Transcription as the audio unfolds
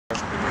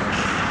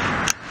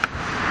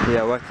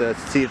Yeah, we'll have to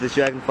see if this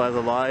dragonfly is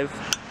alive.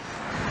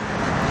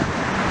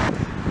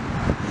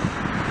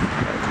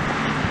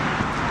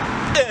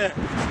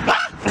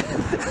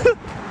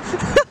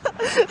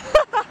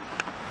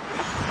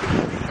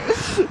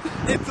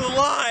 It's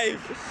alive!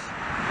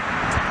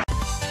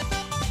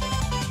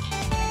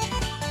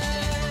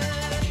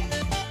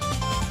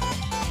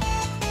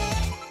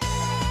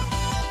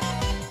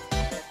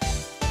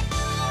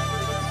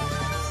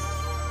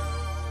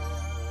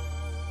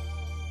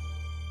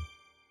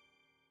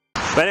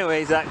 But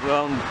anyway, Zach,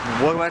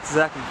 welcome back to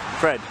Zach and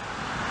Fred.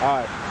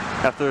 Alright.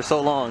 After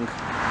so long. We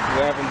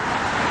haven't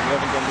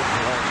done this in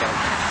a long time.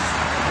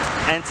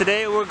 And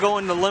today we're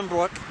going to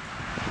Lynbrook.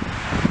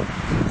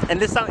 And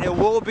this time it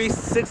will be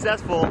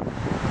successful.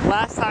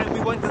 Last time we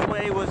went this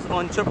way was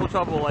on Triple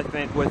Trouble, I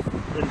think, with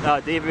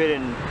David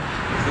and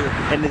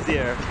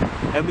Nazir.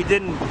 And we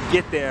didn't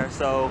get there,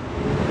 so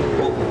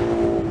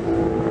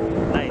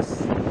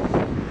nice.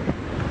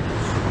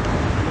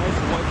 Nice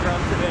weather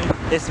out today.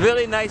 It's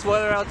really nice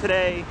weather out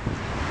today.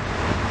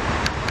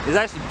 It's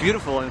actually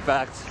beautiful, in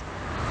fact.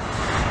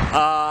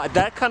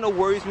 That kind of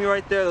worries me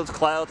right there, those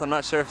clouds. I'm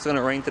not sure if it's going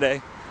to rain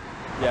today.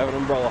 You have an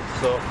umbrella,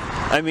 so.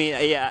 I mean,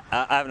 yeah,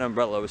 I have an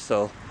umbrella,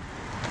 so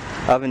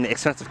I have an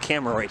expensive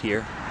camera right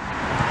here.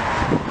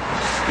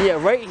 Yeah,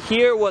 right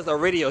here was a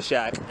Radio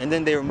Shack, and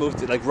then they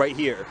removed it, like right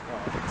here.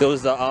 There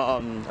was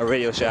a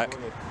Radio Shack.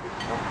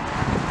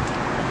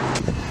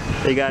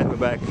 Hey guys, we're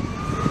back.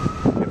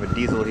 We have a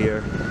diesel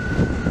here.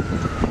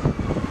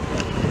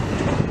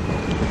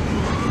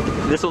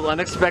 This was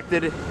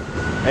unexpected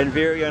and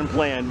very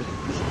unplanned.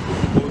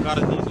 But we got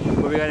a diesel.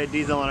 But we got a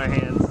diesel on our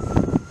hands.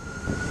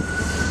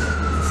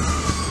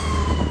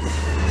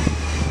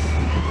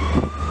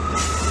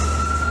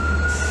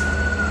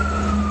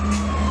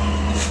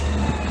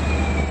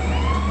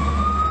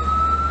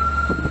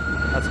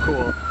 That's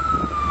cool.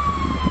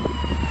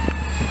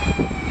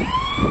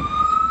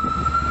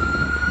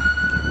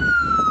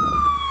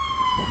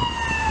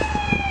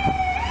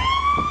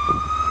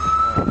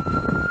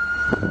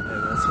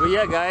 So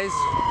yeah, guys,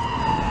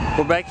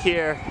 we're back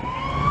here.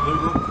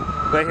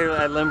 Lynbrook. Right here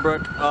at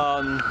Lynbrook.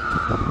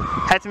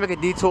 Had to make a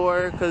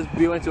detour because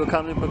we went to a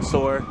comic book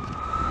store. It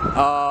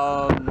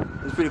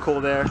was pretty cool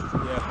there.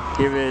 Yeah.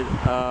 Give it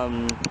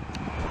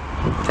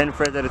 10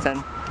 Freds out of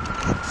 10.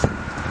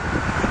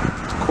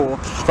 Cool.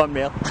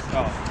 Thumbnail.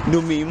 Oh.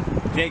 New meme.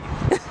 Jake.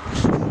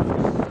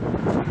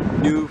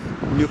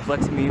 New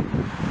flex meme.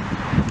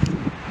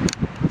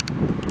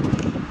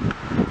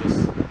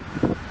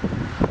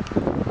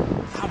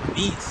 How are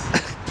these?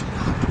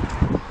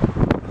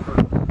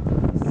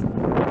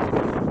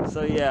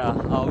 So yeah,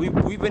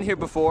 we've been here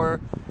before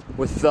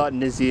with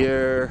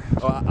Nazir.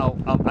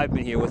 I've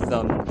been here with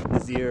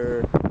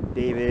Nazir,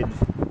 David.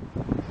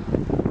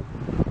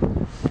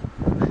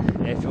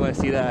 And if you want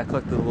to see that, I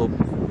clicked the little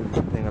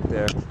thing up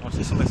there. Want to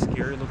see something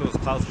scary? Look at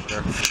those clouds up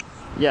there.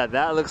 Yeah,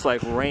 that looks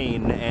like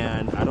rain,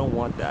 and I don't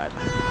want that.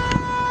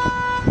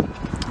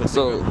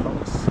 So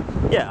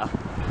yeah,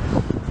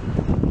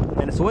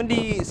 and it's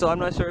windy, so I'm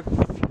not sure if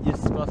you're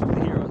supposed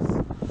to hear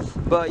us.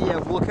 But yeah,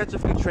 we'll catch a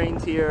few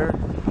trains here.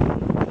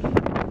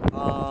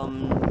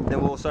 Then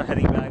we'll start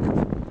heading back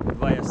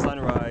via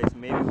Sunrise.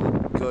 Maybe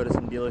we'll go to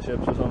some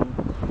dealerships or something.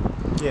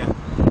 Yeah.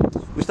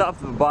 We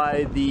stopped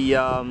by the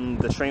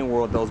train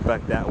world that was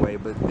back that way,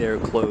 but they're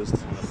closed.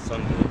 On a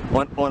Sunday.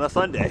 On a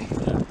Sunday.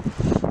 Yeah.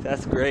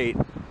 That's great.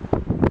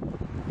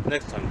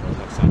 Next time, though.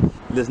 Next time.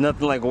 There's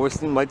nothing like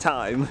wasting my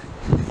time.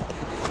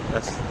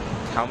 That's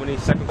how many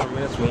seconds or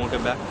minutes we won't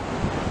get back?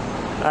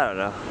 I don't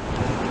know.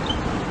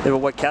 They have a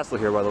White Castle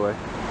here, by the way.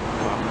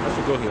 I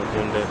should go here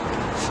one day.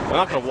 I'm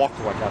not gonna walk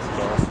to White Castle,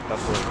 though.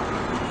 That's what.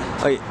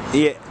 Oh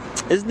yeah.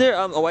 Isn't there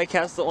a White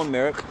Castle on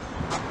Merrick?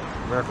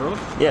 Merrick Road?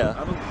 Yeah.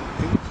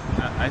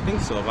 I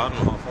think so, but I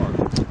don't know how far.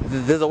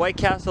 There's a White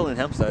Castle in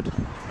Hempstead.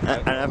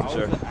 I'm not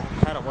sure. I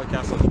had a White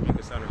Castle in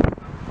Jamaica Center.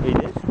 You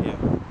did? Yeah.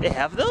 They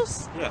have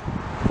those? Yeah.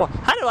 Well,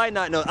 how do I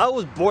not know? I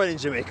was born in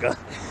Jamaica.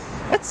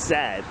 That's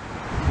sad.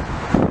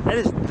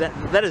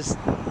 That is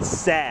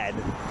sad.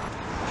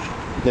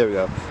 There we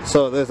go.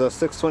 So there's a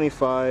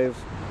 625,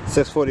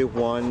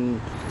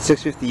 641,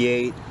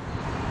 658,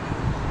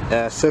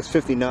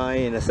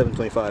 659, and a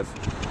 725.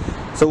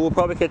 So we'll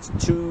probably catch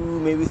 2,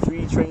 maybe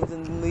 3 trains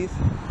and leave.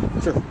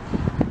 Sure.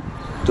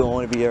 Don't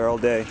want to be there all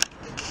day.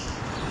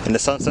 And the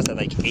sun sets at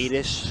like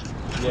 8ish.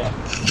 Yeah.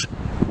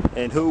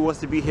 And who wants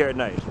to be here at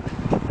night?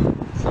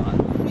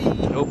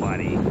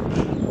 Nobody. I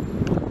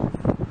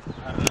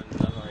have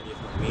another idea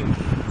for a meme.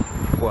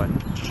 What?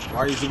 Why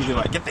are you zooming in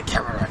like, get the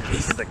camera right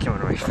face? Get the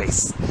camera in my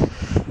face.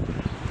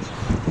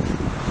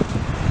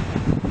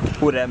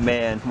 Who that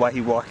man? Why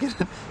he walking?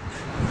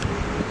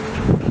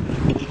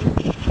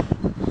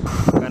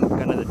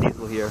 Got another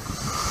diesel here.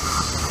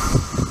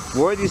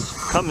 Where are these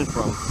coming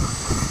from?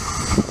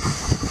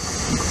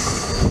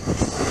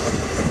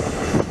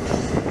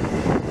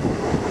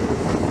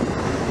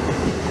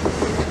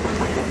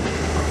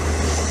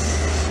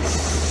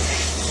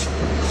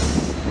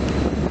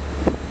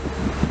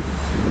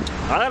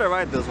 I gotta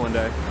ride this one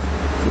day.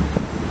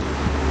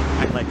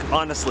 Like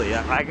Honestly,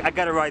 I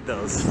gotta ride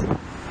those.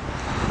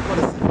 What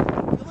is it? I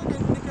feel like I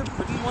think I've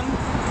ridden one in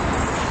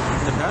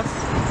the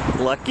past.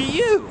 Lucky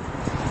you.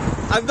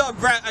 I'm not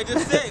Brad. I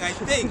just saying. I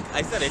think.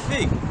 I said I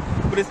think.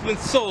 But it's been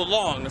so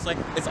long. It's like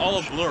it's all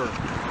a blur.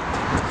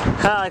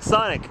 Ha, like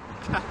Sonic.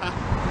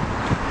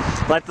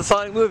 Like the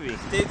Sonic movie.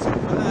 Stay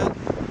tuned for that.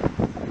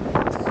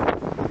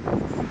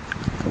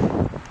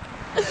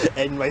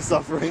 End my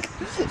suffering.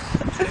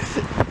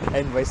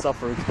 End my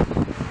suffering.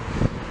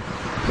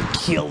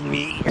 Kill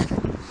me.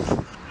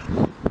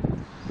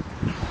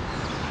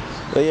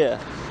 But yeah,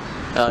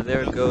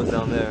 there it goes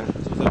down there.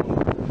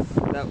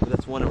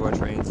 That's one of our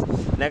trains.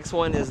 Next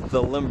one is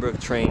the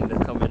Lynbrook train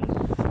that's coming.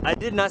 I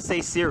did not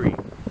say Siri.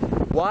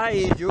 Why are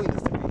you doing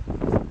this to me?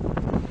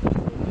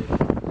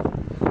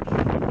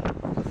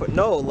 But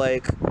no,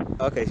 like,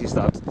 okay, she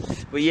stops.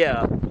 But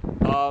yeah,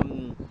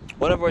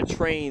 one of our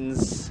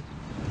trains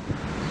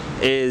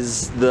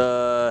is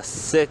the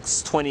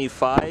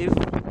 625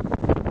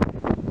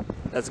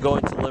 that's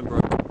going to Lynbrook.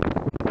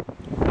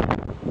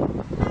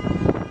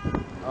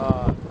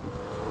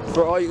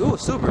 For all you, ooh,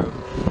 Subaru.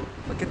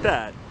 Look at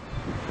that.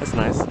 That's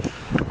nice.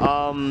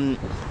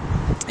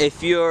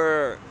 If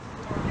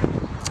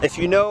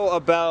you know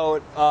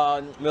about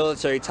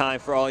military time,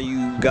 for all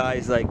you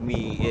guys like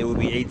me, it would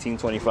be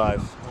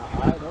 1825.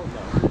 I don't know.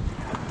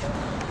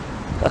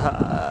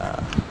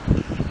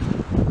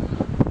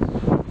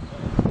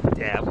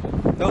 Damn.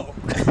 No.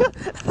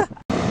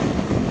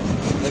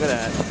 Look at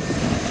that.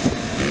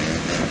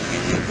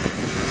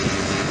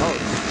 Oh.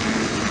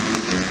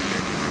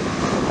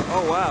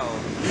 Oh wow.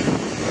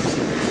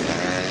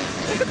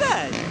 Look at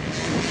that.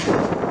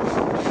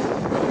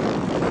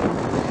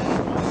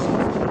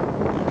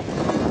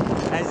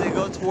 As they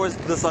go towards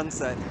the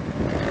sunset.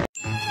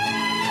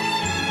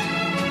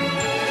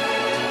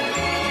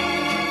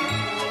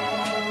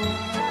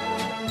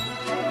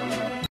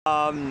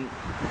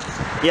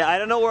 Yeah, I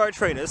don't know where our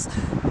train is. So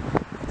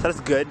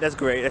that's good, that's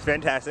great, that's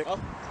fantastic. Oh,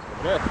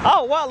 good.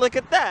 Oh wow, look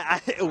at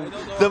that.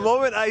 The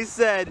moment I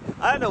said,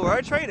 I don't know where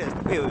our train is.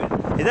 Wait a minute,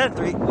 is that a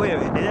 3? Wait a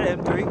minute, is that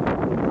an M3?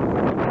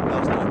 No,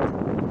 it's not.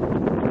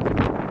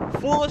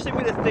 Foolish of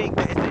me to think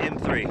that it's an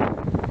M3.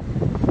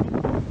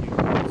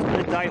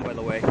 I'm dying, by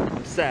the way.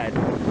 I'm sad.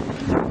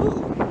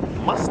 Ooh,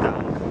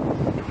 Mustang.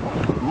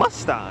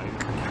 Mustang.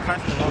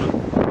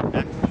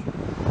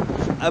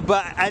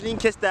 But I didn't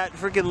kiss that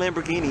freaking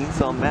Lamborghini,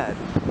 so I'm mad.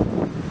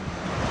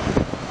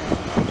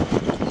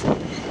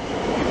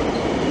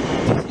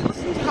 Did you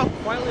listen to how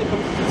quietly it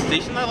comes to the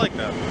station? I like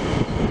that.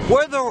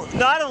 Where the,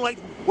 no, I don't like,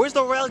 where's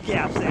the rail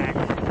gaps at?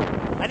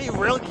 I need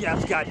rail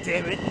gaps,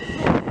 goddammit.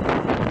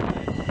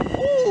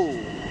 Ooh.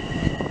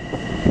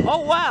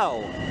 Oh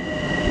wow.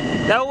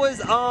 That was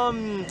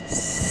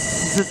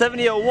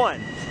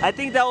 7001. I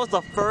think that was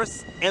the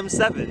first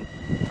M7.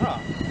 Huh.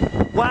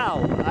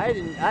 Wow, I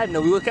didn't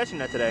know we were catching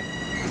that today.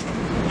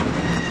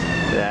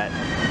 Look at that.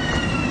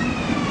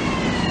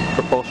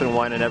 Propulsion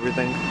wine and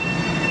everything.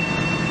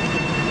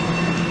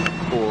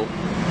 Cool.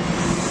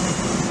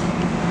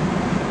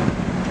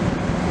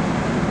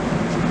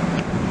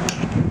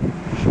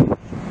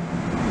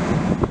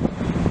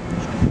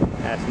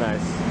 That's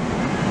nice.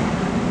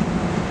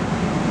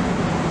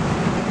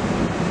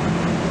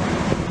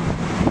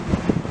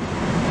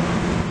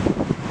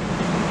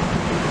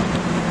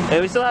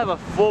 And we still have a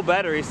full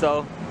battery,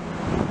 so.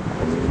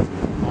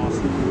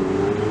 Awesome.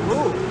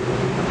 Ooh,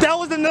 that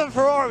was another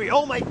Ferrari.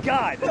 Oh my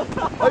god.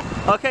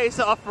 Okay,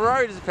 so a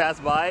Ferrari just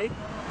passed by.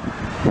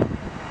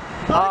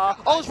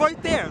 Oh, it's right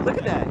there. Look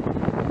at that.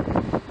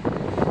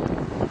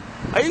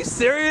 Are you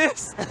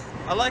serious?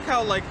 I like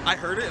how I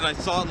heard it and I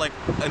saw it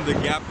in the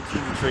gap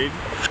between the train.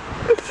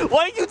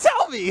 Why didn't you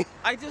tell me?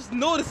 I just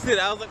noticed it.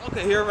 I was like,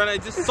 okay, here, and I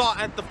just saw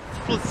it at the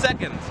split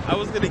second. I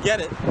was gonna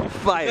get it.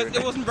 Fired.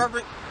 Because it wasn't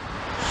rubbering.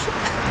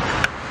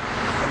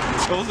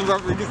 It wasn't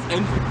rubbering his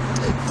engine.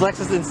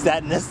 Flexes in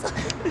sadness.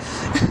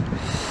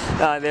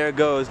 There it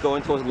goes,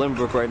 going towards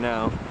Lynbrook right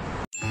now.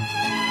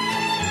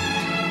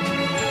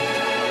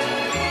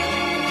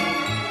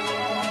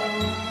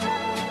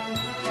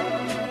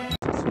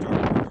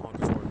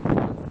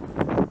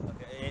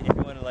 Okay, if you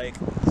want to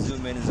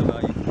zoom in and zoom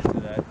out, you can do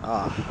that.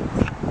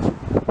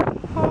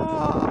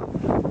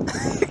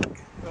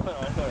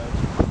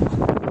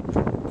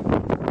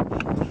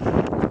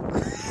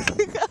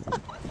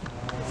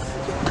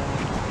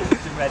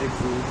 Dramatic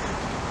zoom.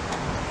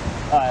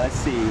 Alright, let's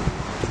see.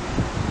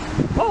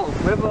 Oh,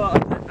 we have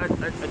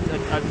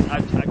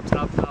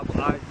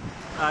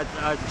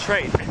a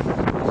train.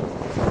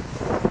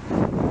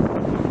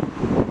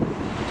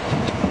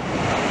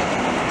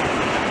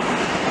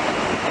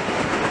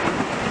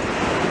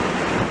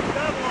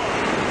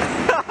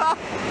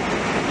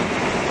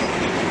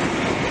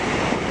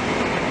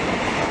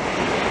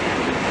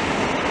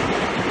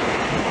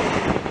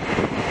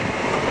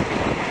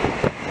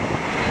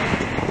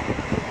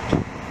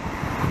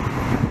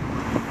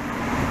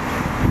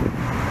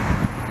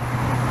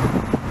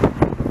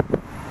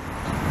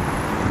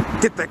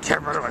 Get the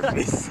camera out of my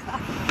face.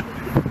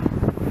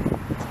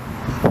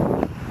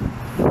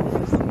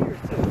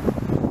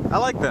 I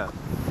like that.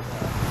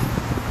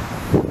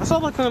 I saw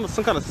like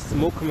some kind of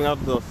smoke coming out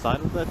of the side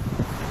of that.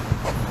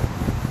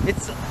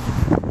 It's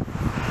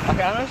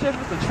okay. I'm not sure if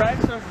it's the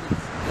tracks or if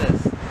it's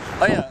this.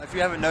 Oh yeah, if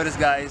you haven't noticed,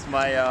 guys,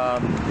 my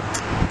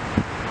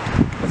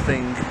the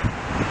thing.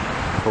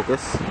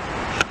 Focus.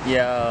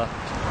 Yeah,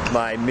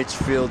 my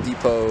Mitchfield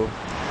Depot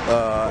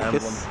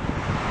emblem.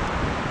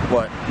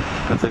 What?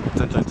 I'm trying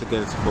to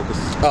get it to focus.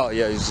 Oh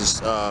yeah, it's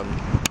just there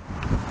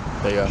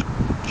you go.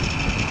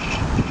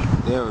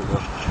 There we go.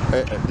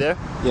 There?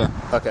 Yeah.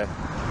 Okay.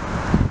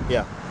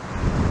 Yeah.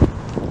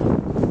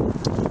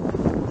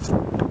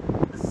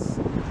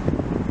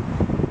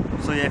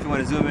 So yeah, if you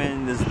want to zoom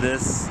in, there's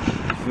this.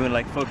 If you want to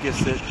like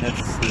focus it,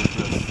 there's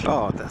this.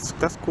 Oh, that's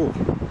cool.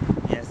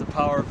 Yeah, it's the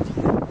power of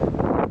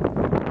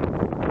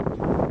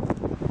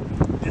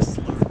this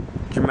slur.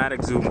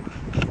 Dramatic zoom.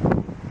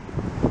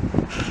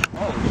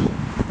 Oh,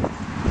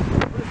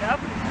 what is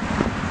happening?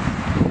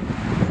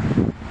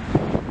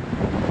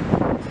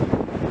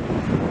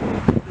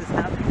 What is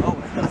happening? Oh,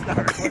 let's not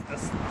record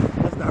this.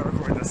 Let's not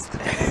record this.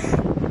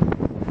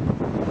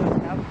 What is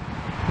happening?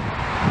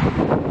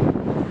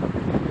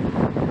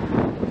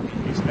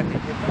 You expect to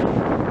get that?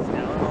 It's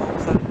down all of a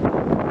sudden.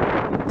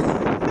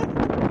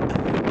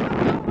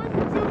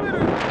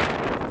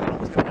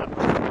 What's gonna happen?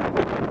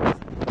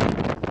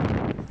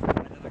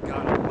 Another guy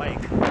on a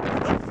bike.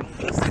 Don't film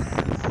this.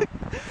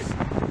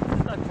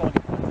 It's not quality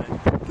content.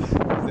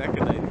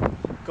 Zachariah.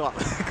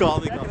 Call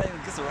me. Zachariah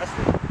gets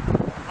arrested.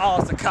 Oh,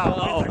 it's a cop.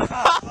 Oh, it's a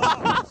cop.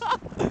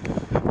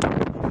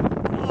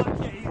 Oh,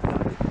 okay, he's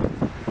done.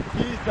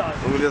 He's done.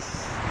 Let me just.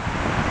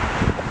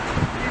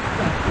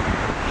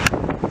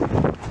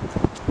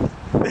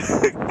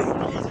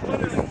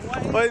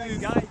 Why the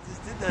guy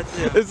just did that to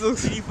him?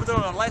 He put it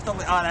on a light, I'm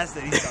like, oh, that's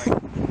it, he's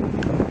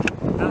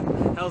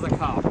done. That was a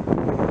cop.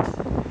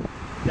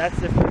 That's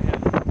it for him.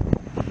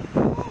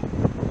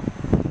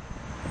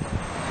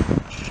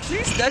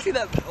 Jeez, I see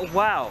that. Oh,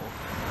 wow.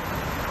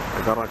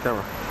 I got on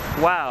camera.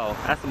 Wow,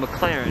 that's a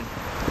McLaren.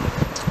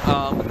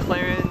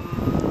 McLaren.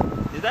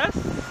 Is that a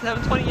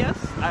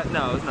 720S?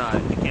 No, it's not.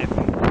 It can't be.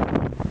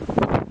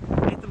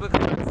 It's a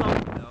McLaren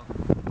something though.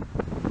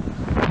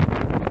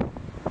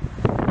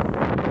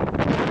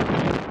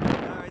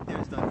 Right there,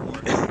 it's done for.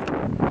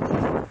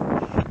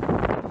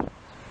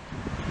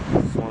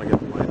 Just want to get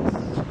the lights.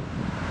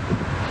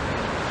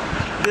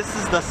 This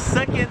is the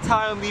second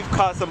time we've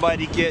caught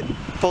somebody get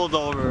pulled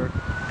over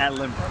at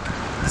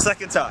Lynbrook.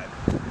 Second time.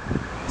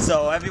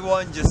 So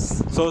everyone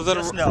just So is it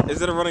know.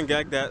 Is it a running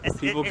gag that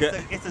people get?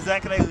 It's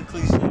exactly like the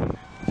cliche.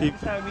 Every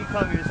time we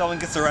come here, someone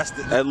gets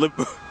arrested. At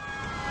Lynbrook.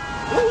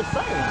 Ooh,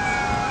 sirens.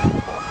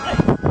 Hey.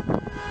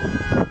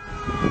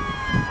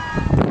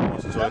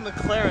 That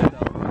McLaren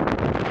though.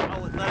 I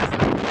was nice.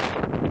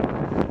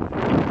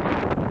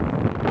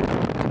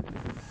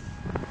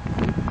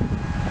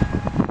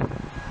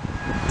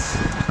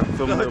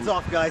 Film No, them. it's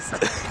off, guys.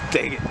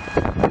 Dang it.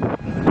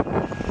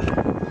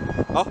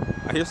 Oh,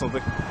 I hear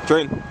something.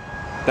 Train.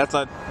 That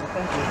side.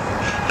 Thank you.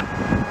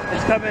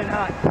 It's coming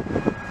hot.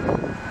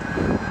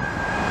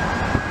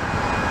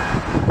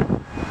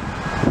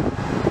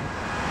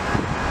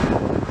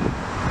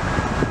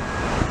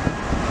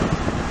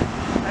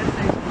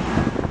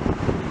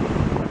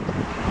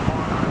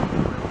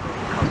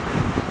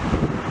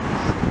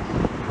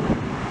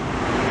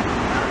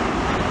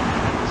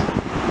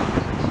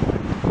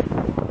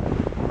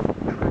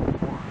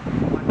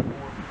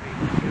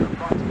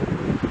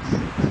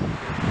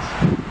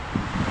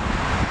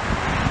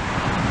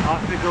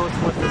 Off it goes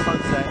towards the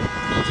sunset.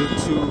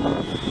 To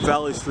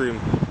Valley Stream.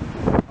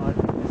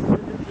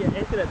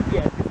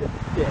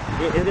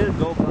 It didn't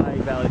go by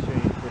Valley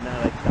Stream, but not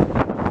like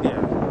stop.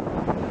 Yeah.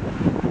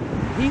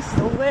 He's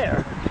still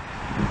there.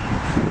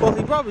 Well,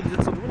 he probably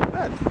did something really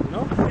bad, you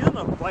know? He's on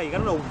a bike. I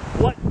don't know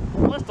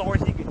what's the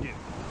worst he could do.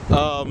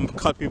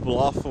 Cut people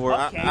off or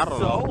Okay, I don't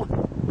know.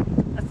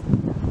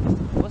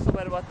 What's so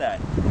bad about that?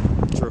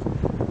 True.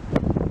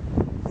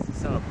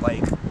 He's on a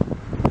bike.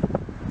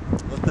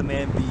 Let the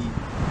man be.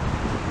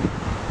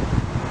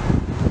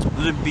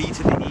 Let it be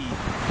to the E.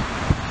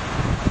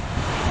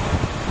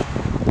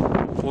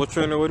 What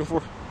train are we waiting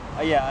for?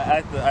 Yeah,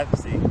 I have to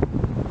see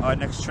our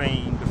next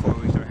train before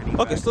we start heading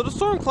Okay, back. so the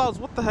storm clouds,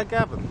 what the heck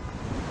happened?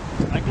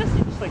 I guess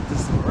he just like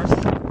dispersed.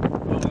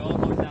 Oh, they're all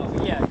going that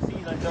way. Yeah,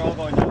 see, like they're all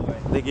going that way.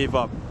 They gave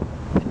up.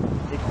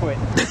 They quit.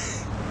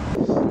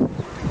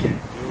 Here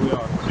we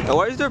are. And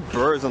why is there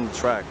birds on the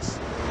tracks?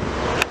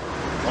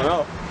 Oh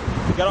no.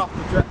 Get off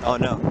the track. Oh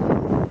no.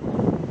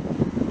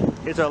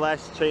 Here's our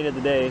last train of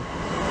the day.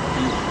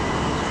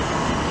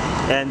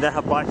 And that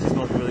hibachi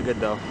smells really good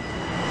though.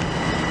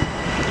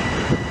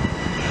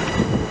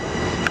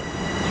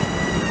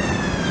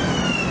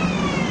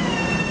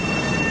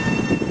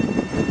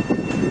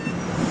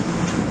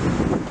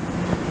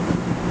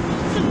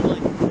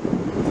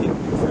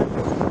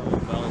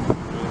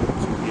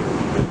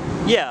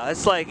 Yeah,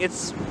 it's like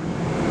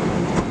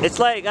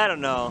I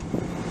don't know,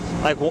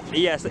 like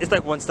yes, it's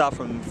like one stop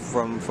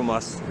from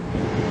us.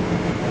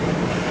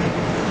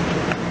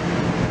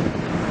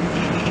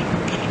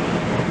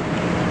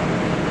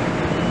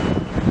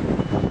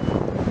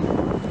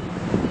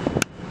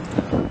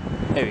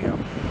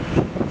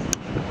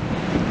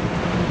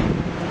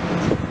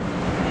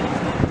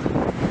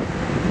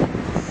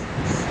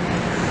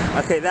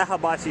 Okay, that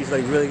hibachi is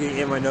like really getting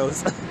in my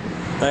nose,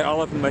 like all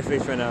up in my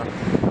face right now.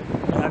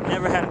 I've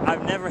never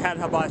had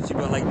hibachi,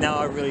 but like now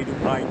I really do.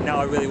 Now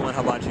I really want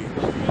hibachi.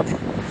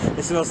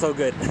 It smells so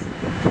good.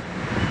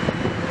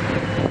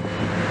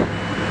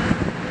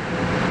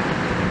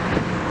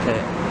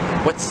 Okay,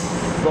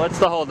 what's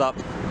the hold up?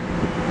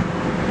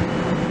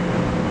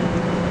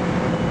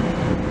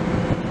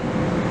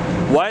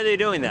 Why are they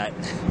doing that?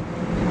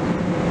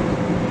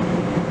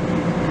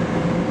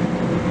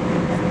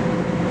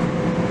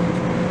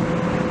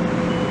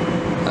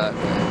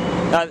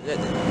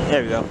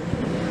 There we go.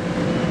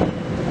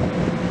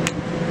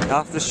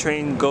 Off this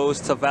train goes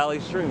to Valley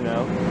Stream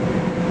now.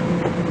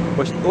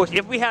 Which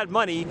if we had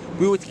money,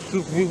 we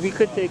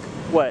could take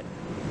what?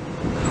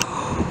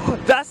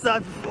 That's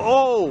not.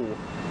 Oh,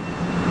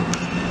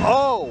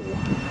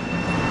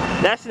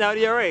 that's an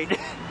Audi R8.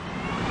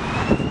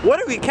 What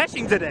are we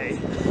catching today?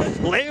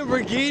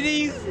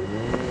 Lamborghinis,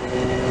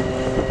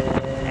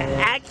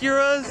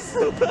 Acuras.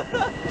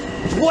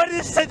 What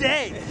is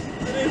today?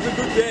 Today's a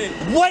good day.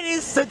 What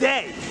is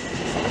today?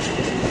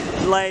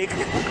 Like,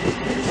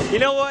 you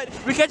know what?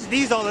 We catch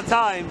these all the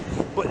time,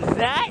 but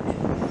that?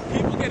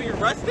 People getting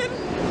arrested?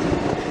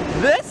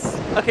 This?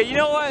 Okay, you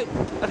know what?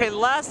 Okay,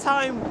 last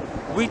time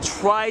we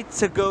tried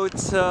to go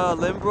to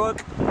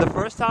Lynbrook, the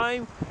first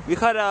time, we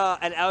caught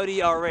an Audi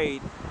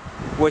R8,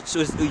 which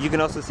was, you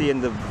can also see in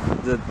the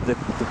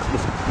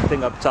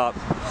thing up top.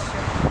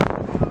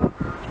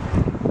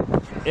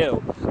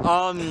 Ew.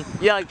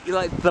 Yeah,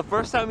 like the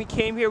first time we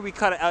came here, we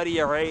caught an Audi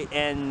R8,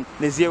 and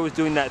Nazir was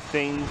doing that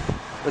thing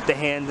with the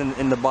hands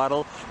in the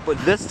bottle. But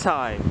this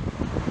time,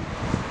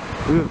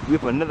 we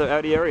have another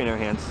Audi R8 in our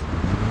hands.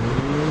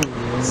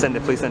 Send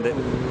it, please send it.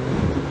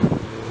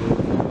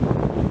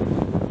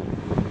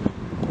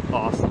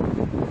 Awesome.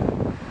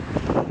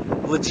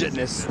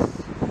 Legitness.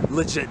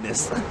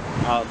 Legitness.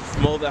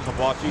 Smell that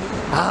hibachi.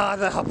 Ah,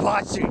 the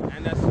hibachi.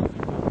 And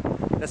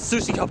that's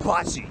sushi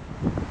hibachi.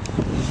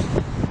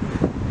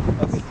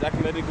 Okay,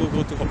 second I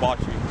go to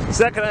hibachi.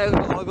 Second I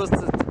goes to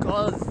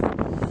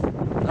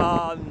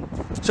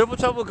Triple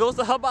Trouble goes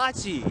to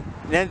hibachi.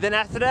 And then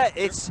after that,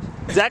 it's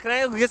Zach and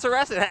I gets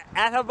arrested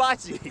at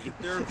hibachi.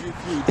 There are a few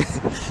foods.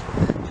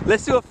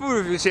 Let's do a food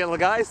review channel,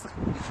 guys.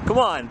 Come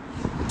on.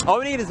 All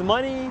we need is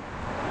money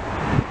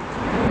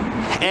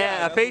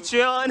and a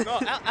Patreon. No,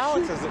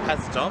 Alex has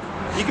a job.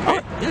 You can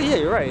pay. Yeah,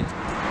 you're right.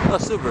 Oh,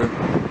 super.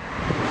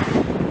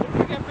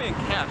 We can't pay in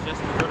cash,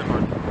 just the credit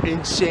card.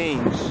 In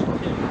change.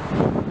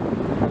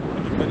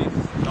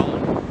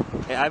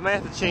 $120. I might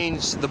have to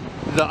change the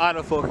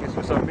autofocus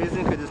for some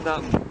reason because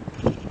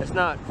it's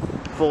not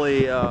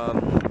fully.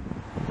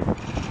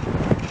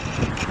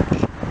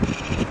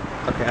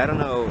 Okay, I don't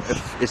know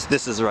if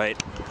this is right.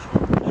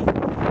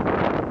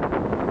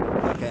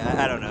 Okay,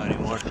 I don't know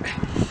anymore.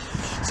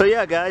 So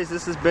yeah, guys,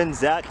 this has been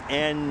Zach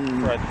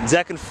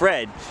and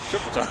Fred.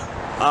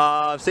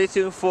 Stay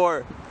tuned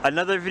for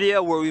another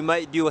video where we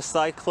might do a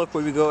side clip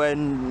where we go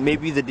and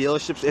maybe the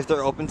dealerships if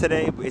they're open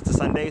today. It's a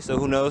Sunday, so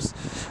who knows.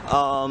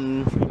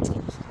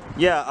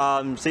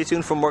 Stay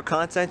tuned for more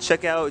content.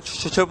 Check out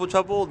Triple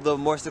Trouble, the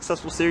more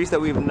successful series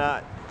that we've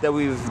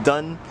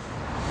done.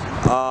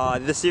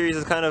 This series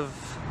is kind of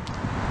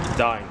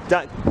Dying.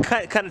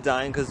 Kind of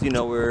dying because, you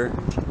know, we're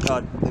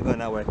going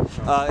that way.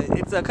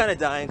 It's kind of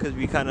dying because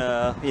we kind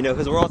of, you know,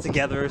 because we're all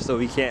together, so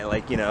we can't,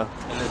 like, you know.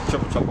 And then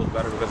Triple Trouble is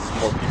better because it's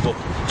more people.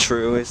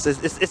 True. It's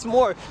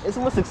more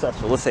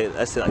successful. Let's say it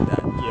like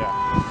that.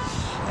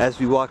 Yeah. As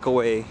we walk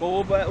away.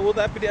 Well, will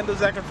that be the end of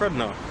Zach and Fred?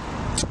 No.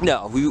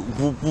 No,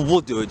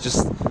 we'll do it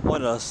just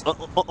on a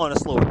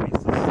slower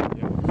basis.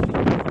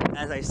 Yeah.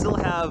 As I still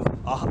have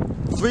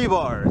 3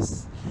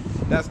 bars.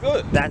 That's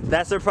good.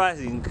 That's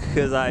surprising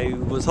because I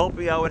was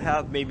hoping I would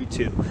have maybe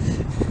 2.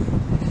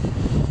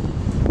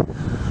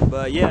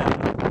 But yeah,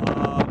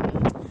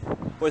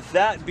 with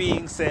that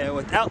being said,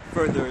 without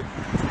further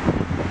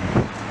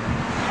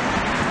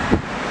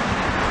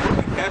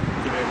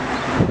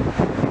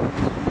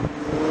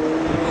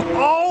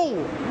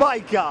oh my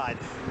God!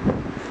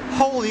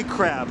 Holy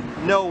crap!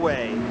 No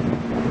way!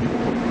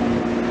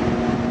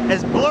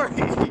 It's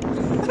blurry.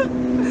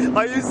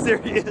 Are you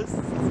serious?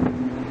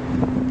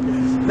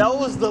 That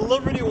was the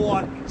Liberty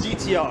Walk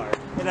GTR,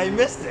 and I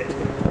missed it.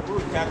 What are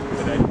we catching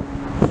today?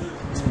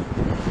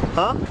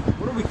 Huh?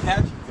 What are we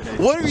catching today?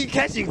 What are we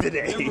catching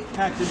today?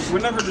 We're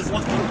never this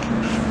lucky.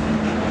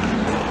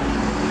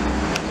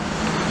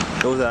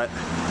 What was that?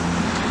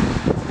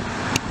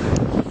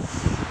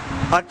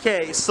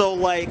 Okay, so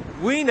like,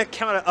 we need a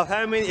count of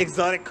how many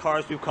exotic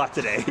cars we've caught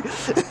today.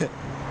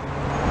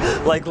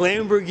 Like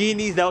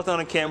Lamborghinis, that was on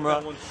a camera.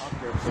 That one top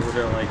there, so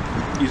we're like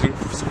using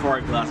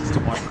safari glasses to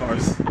watch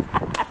cars.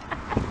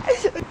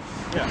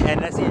 Yeah.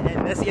 And that's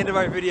the end of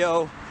our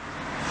video.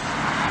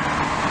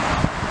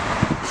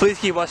 Please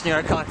keep watching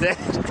our content.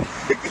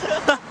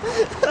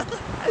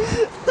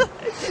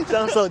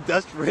 Sounds so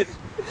desperate.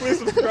 Please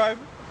subscribe,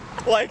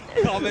 like,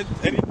 comment,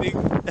 anything.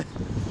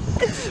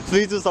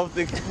 Please do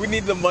something. We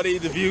need the money,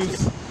 the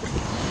views.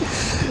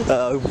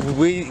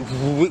 We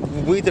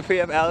need to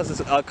pay up Alice's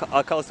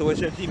college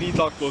tuition. He needs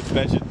our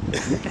expansion.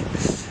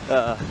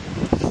 Yeah,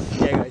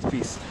 guys,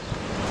 peace.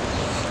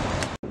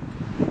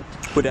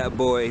 With that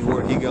boy,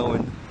 where he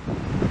going?